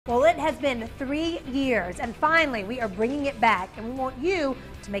Well, it has been 3 years, and finally we are bringing it back, and we want you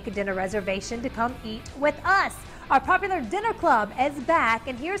to make a dinner reservation to come eat with us. Our popular dinner club is back,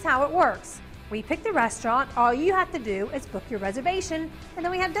 and here's how it works. We pick the restaurant. All you have to do is book your reservation, and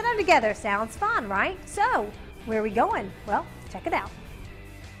then we have dinner together. Sounds fun, right? So, where are we going? Well, check it out.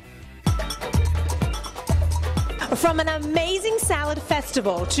 From an amazing salad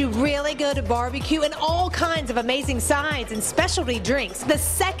festival to really good barbecue and all kinds of amazing sides and specialty drinks, the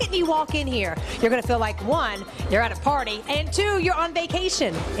second you walk in here, you're going to feel like, one, you're at a party, and two, you're on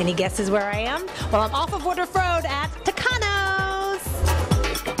vacation. Any guesses where I am? Well, I'm off of Woodruff Road at Tucanos.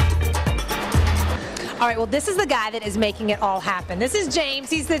 All right, well, this is the guy that is making it all happen. This is James.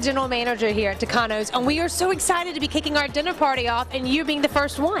 He's the general manager here at Tucanos, and we are so excited to be kicking our dinner party off, and you being the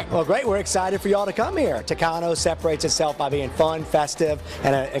first one. Well, great. We're excited for y'all to come here. Tucanos separates itself by being fun, festive,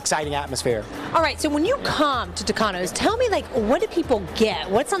 and an exciting atmosphere. All right, so when you come to Tucanos, tell me, like, what do people get?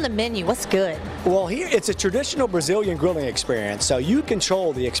 What's on the menu? What's good? Well, here it's a traditional Brazilian grilling experience, so you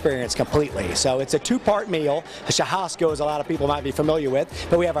control the experience completely. So it's a two-part meal. A churrasco, as a lot of people might be familiar with,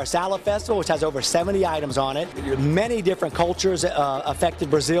 but we have our salad festival, which has over 70 items on it. Many different cultures affected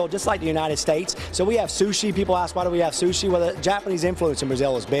Brazil, just like the United States. So we have sushi. People ask, why do we have sushi? Well, the Japanese influence in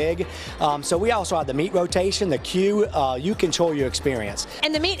Brazil is big. So we also have the meat rotation, the queue. You control your experience.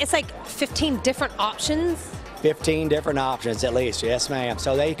 And the meat, it's like 15 different options? 15 different options at least, yes ma'am.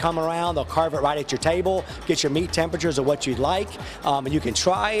 So they come around, they'll carve it right at your table, get your meat temperatures of what you'd like, and you can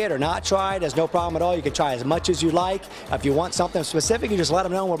try it or not try it. There's no problem at all. You can try as much as you like. If you want something specific, you just let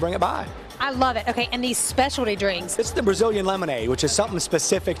them know and we'll bring it by. I love it. Okay, and these specialty drinks. It's the Brazilian lemonade, which is something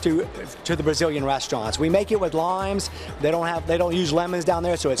specific to the Brazilian restaurants. We make it with limes. They don't use lemons down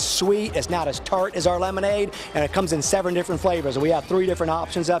there, so it's sweet. It's not as tart as our lemonade, and it comes in 7 different flavors. We have 3 different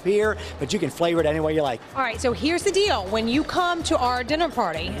options up here, but you can flavor it any way you like. All right, so here's the deal. When you come to our dinner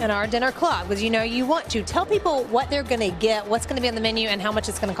party and our dinner club, because you know you want to, tell people what they're going to get, what's going to be on the menu, and how much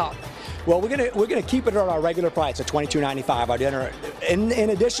it's going to cost. Well, we're gonna keep it at our regular price of $22.95. Our dinner. In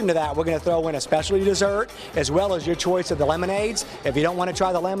addition to that, we're gonna throw in a specialty dessert as well as your choice of the lemonades. If you don't want to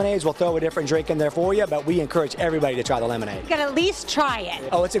try the lemonades, we'll throw a different drink in there for you. But we encourage everybody to try the lemonade. You gotta at least try it.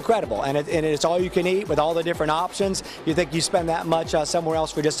 Oh, it's incredible, and it's all you can eat with all the different options. You think you spend that much somewhere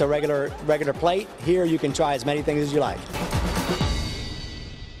else for just a regular plate? Here, you can try as many things as you like.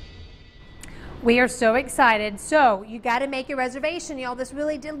 We are so excited. So you got to make your reservation, y'all. This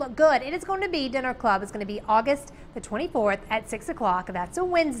really did look good. It is going to be Dinner Club. It's going to be August the 24th at 6 o'clock. That's a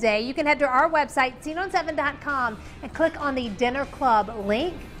Wednesday. You can head to our website, seenon7.com, and click on the Dinner Club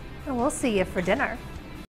link, and we'll see you for dinner.